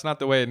 no, that's not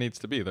the way it needs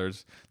to be.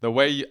 There's the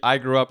way I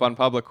grew up on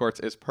public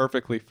courts is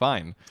perfectly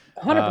fine.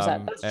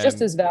 100%. That's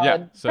just as valid.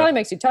 Yeah, so, probably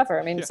makes you tougher.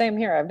 I mean, same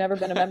here. I've never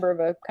been a member of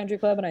a country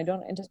club, and I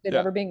don't anticipate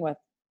ever being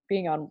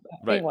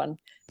one.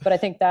 But I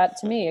think that,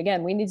 to me,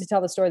 again, we need to tell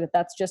the story that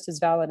that's just as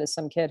valid as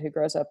some kid who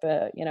grows up,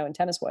 in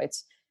tennis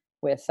whites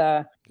with,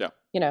 an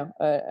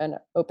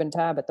open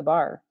tab at the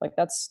bar. Like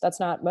that's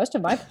not most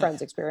of my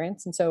friends'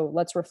 experience. And so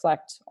let's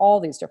reflect all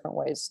these different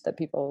ways that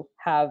people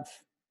have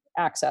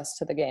access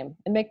to the game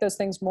and make those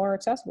things more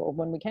accessible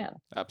when we can.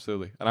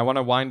 Absolutely. And I want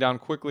to wind down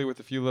quickly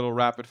with a few little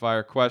rapid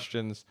fire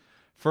questions.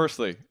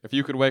 Firstly, if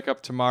you could wake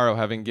up tomorrow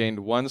having gained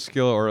one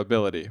skill or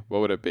ability,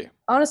 what would it be?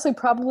 Honestly,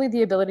 probably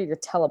the ability to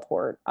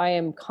teleport. I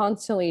am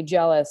constantly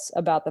jealous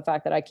about the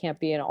fact that I can't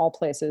be in all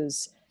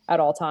places at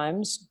all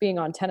times. Being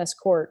on tennis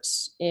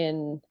courts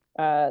in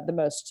the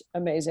most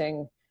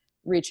amazing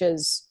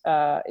reaches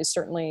is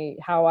certainly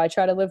how I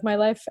try to live my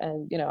life.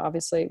 And,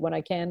 obviously when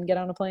I can get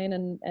on a plane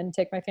and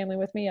take my family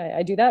with me,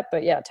 I do that.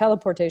 But yeah,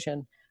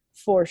 teleportation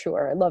for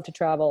sure. I'd love to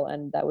travel,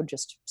 and that would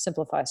just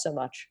simplify so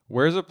much.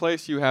 Where's a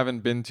place you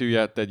haven't been to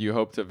yet that you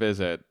hope to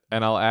visit?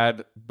 And I'll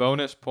add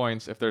bonus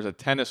points if there's a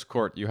tennis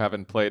court you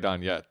haven't played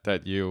on yet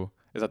that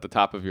is at the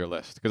top of your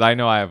list, because I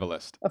know I have a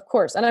list. Of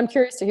course. And I'm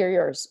curious to hear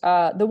yours.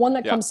 The one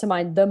that comes to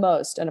mind the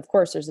most, and of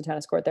course there's a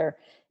tennis court there,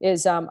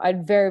 is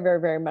I'd very,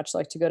 very, very much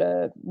like to go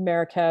to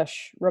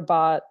Marrakesh,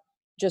 Rabat,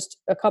 just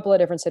a couple of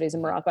different cities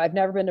in Morocco. I've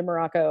never been to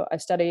Morocco.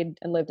 I've studied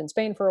and lived in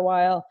Spain for a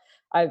while.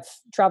 I've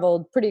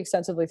traveled pretty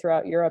extensively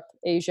throughout Europe,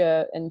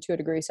 Asia, and to a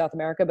degree South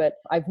America, but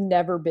I've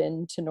never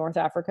been to North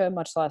Africa,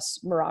 much less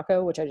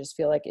Morocco, which I just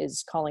feel like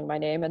is calling my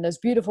name. And those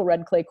beautiful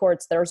red clay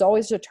courts, there's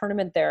always a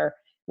tournament there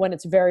when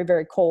it's very,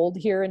 very cold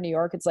here in New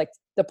York. It's like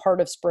the part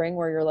of spring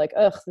where you're like,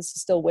 ugh, this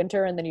is still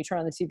winter. And then you turn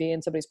on the TV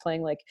and somebody's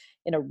playing like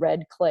in a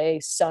red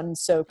clay,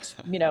 sun-soaked,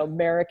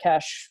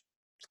 Marrakesh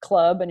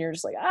club. And you're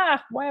just like,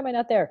 why am I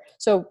not there?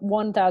 So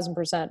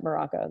 1000%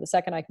 Morocco. The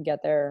second I can get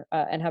there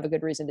and have a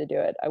good reason to do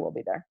it, I will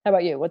be there. How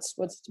about you? What's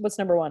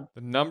number one?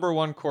 The number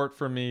one court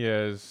for me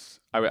is,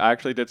 I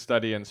actually did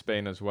study in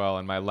Spain as well.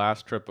 And my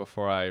last trip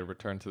before I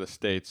returned to the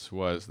States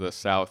was the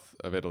south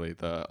of Italy,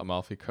 the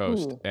Amalfi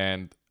Coast. Ooh.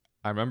 And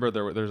I remember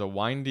there's a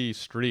windy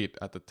street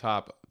at the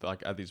top,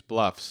 like at these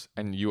bluffs,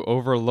 and you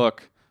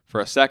overlook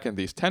for a second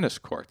these tennis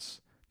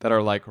courts that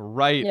are like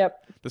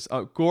this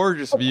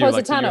gorgeous view.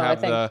 Positano, like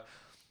so you have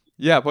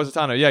Yeah,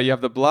 Positano. Yeah, you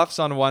have the bluffs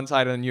on one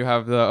side and you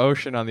have the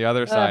ocean on the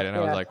other side. And I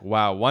was Yeah. like,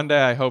 wow, one day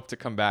I hope to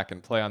come back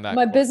and play on that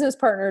My court. business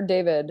partner,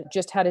 David,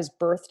 just had his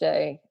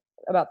birthday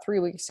about 3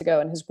 weeks ago,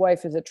 and his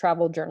wife is a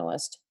travel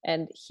journalist.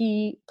 And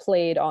he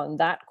played on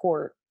that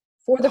court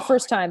for the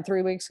first time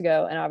 3 weeks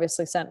ago, and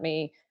obviously sent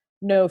me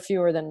no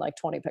fewer than like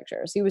 20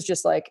 pictures. He was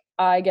just like,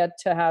 I get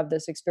to have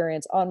this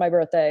experience on my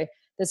birthday.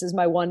 This is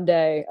my one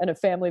day and a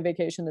family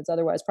vacation that's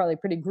otherwise probably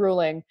pretty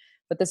grueling,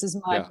 but this is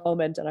my Yeah.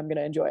 moment and I'm going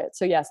to enjoy it.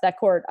 So yes, that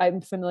court,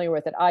 I'm familiar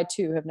with it. I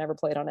too have never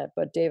played on it,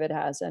 but David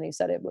has, and he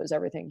said it was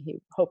everything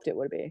he hoped it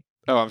would be.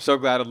 Oh, I'm so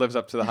glad it lives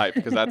up to the hype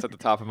because that's at the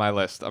top of my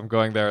list. I'm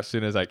going there as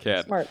soon as I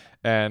can. Smart.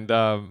 And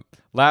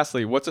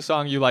lastly, what's a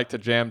song you like to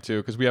jam to?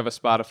 Because we have a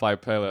Spotify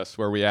playlist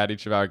where we add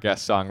each of our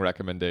guest song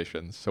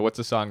recommendations. So what's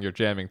a song you're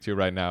jamming to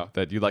right now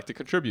that you'd like to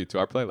contribute to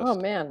our playlist? Oh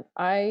man,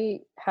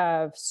 I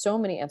have so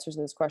many answers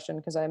to this question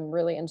because I'm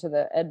really into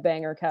the Ed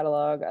Banger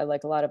catalog. I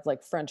like a lot of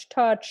like French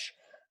touch.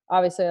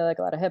 Obviously, I like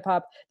a lot of hip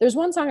hop. There's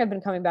one song I've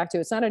been coming back to.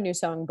 It's not a new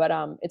song, but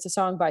it's a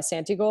song by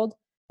Santigold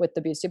with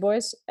the Beastie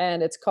Boys,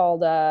 and it's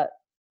called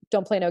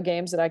 "Don't Play No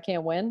Games That I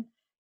Can't Win."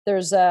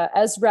 There's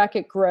as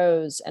Racket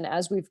grows, and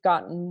as we've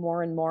gotten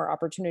more and more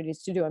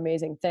opportunities to do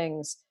amazing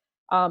things,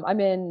 I'm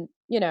in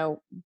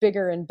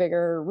bigger and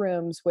bigger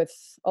rooms with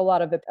a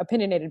lot of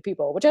opinionated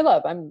people, which I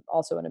love. I'm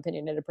also an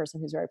opinionated person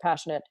who's very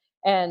passionate.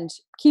 And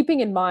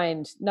keeping in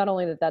mind not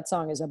only that that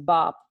song is a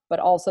bop, but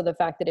also the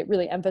fact that it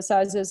really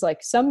emphasizes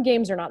like some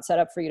games are not set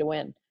up for you to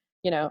win.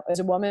 As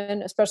a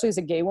woman, especially as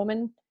a gay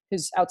woman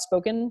who's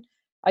outspoken,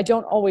 I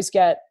don't always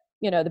get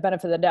the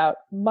benefit of the doubt,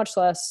 much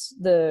less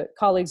the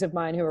colleagues of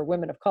mine who are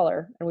women of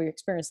color. And we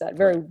experienced that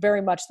very,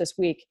 very much this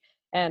week.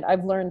 And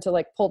I've learned to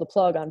like pull the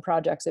plug on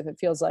projects if it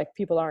feels like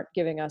people aren't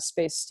giving us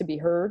space to be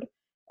heard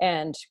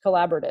and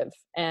collaborative.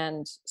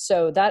 And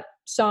so that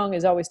song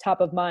is always top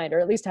of mind, or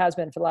at least has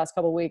been for the last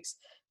couple of weeks,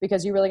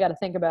 because you really got to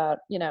think about,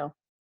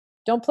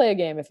 don't play a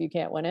game if you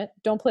can't win it.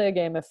 Don't play a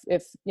game if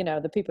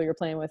the people you're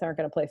playing with aren't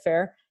going to play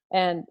fair.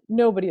 And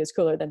nobody is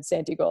cooler than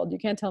Santigold. You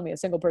can't tell me a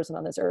single person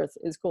on this earth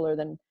is cooler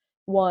than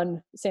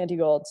one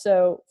Santigold.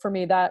 So for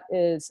me, that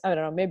is, I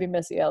don't know, maybe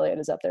Missy Elliott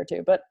is up there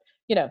too, but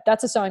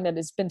that's a song that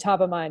has been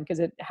top of mind because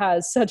it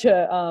has such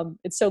a,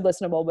 it's so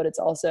listenable, but it's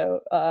also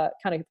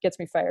kind of gets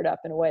me fired up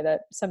in a way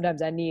that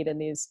sometimes I need in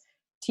these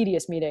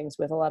tedious meetings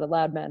with a lot of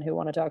loud men who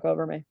want to talk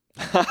over me.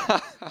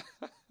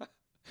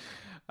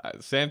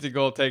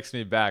 Santigold takes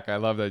me back. I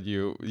love that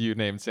you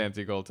named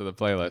Santigold to the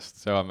playlist.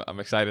 So I'm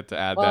excited to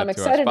add Well, that I'm to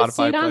excited our to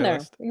see Spotify it on there.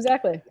 playlist.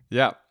 Exactly.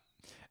 Yeah.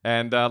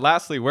 And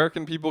lastly, where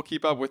can people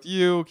keep up with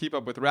you, keep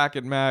up with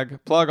Racket Mag,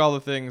 plug all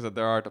the things that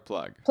there are to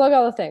plug? Plug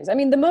all the things. I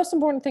mean, the most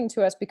important thing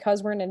to us,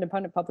 because we're an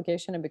independent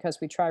publication and because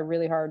we try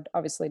really hard,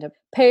 obviously, to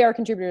pay our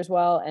contributors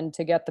well and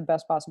to get the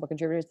best possible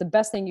contributors, the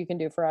best thing you can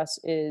do for us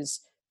is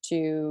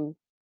to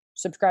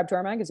subscribe to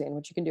our magazine,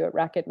 which you can do at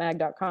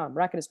racketmag.com.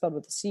 Racket is spelled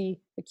with a C,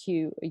 a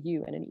Q, a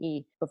U, and an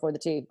E before the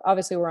T.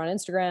 Obviously, we're on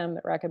Instagram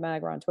at Racket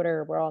Mag, we're on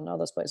Twitter, we're all in all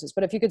those places.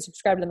 But if you could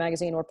subscribe to the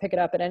magazine or pick it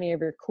up at any of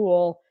your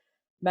cool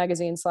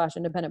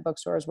magazine/independent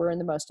bookstores, we're in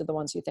the most of the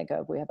ones you think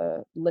of. We have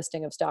a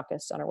listing of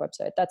stockists on our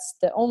website. That's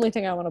the only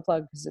thing I want to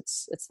plug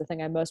because it's the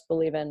thing I most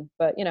believe in.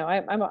 But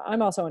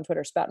I'm also on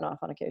Twitter spouting off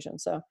on occasion.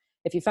 So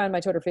if you find my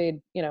Twitter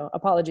feed,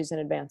 apologies in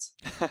advance.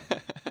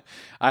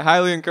 I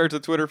highly encourage the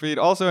Twitter feed.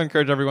 Also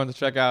encourage everyone to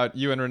check out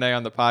you and Renee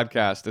on the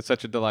podcast. It's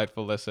such a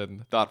delightful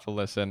listen, thoughtful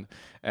listen.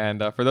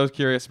 And for those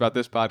curious about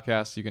this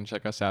podcast, you can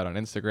check us out on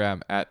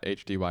Instagram at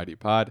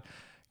HDYDpod.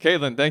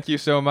 Caitlin, thank you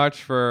so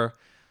much for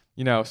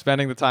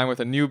spending the time with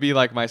a newbie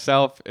like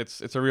myself.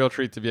 It's a real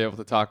treat to be able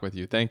to talk with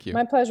you. Thank you.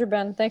 My pleasure,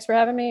 Ben. Thanks for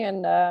having me,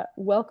 and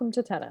welcome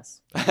to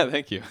tennis.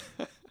 Thank you.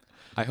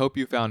 I hope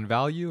you found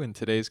value in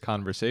today's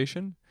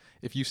conversation.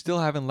 If you still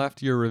haven't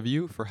left your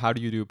review for How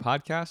Do You Do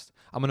Podcast,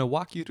 I'm going to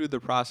walk you through the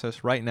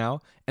process right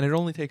now, and it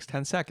only takes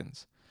 10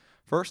 seconds.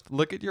 First,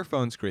 look at your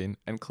phone screen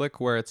and click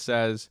where it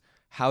says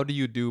How Do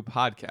You Do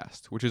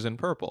Podcast, which is in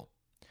purple.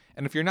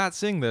 And if you're not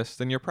seeing this,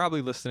 then you're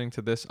probably listening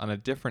to this on a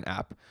different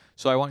app.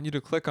 So I want you to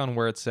click on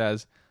where it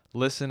says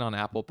Listen on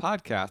Apple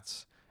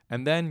Podcasts,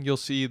 and then you'll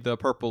see the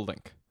purple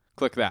link.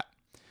 Click that.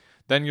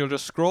 Then you'll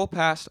just scroll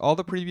past all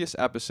the previous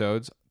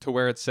episodes to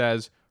where it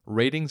says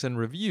Ratings and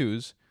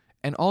Reviews,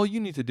 and all you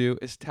need to do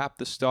is tap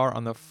the star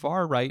on the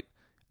far right,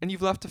 and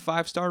you've left a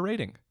 5-star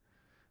rating.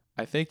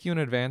 I thank you in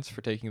advance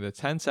for taking the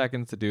 10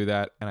 seconds to do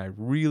that, and I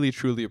really,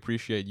 truly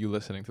appreciate you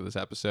listening to this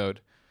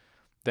episode.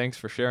 Thanks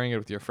for sharing it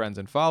with your friends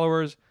and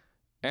followers,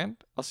 and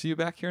I'll see you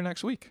back here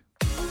next week.